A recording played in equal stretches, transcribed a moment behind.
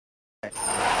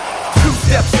Two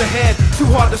steps ahead, too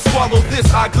hard to swallow this.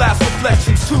 Eyeglass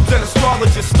reflections, tubes and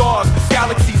astrologers, stars,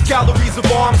 galaxies, galleries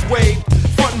of arms waved.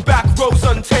 Front and back rows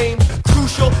untamed,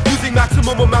 crucial, using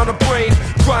maximum amount of brain.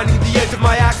 Grinding the edge of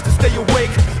my axe to stay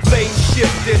awake. Lane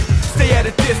shifted, stay at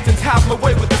a distance, have my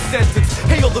way with the sentence.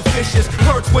 Hail the vicious,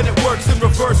 hurts when it works in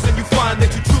reverse, and you find that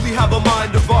you truly have a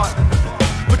mind of art.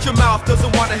 But your mouth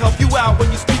doesn't want to help you out when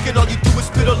you speak, and all you do is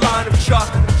spit a line of chalk.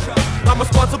 I'm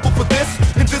responsible for this,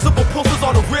 invisible pulses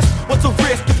on a wrist. What's a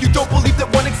risk if you don't believe that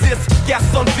one exists? Gas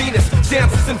on Venus,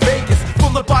 dances in Vegas.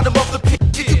 From the bottom of the pit,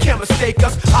 you can't mistake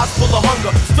us. Eyes full of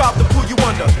hunger, strive to pull you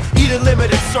under. Eat in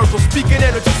limited circles, speak in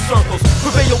energy circles.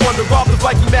 Prevail your wonder, rob the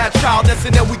Viking mad child. That's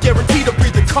an end, we guarantee to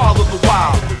breathe the call of the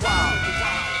wild.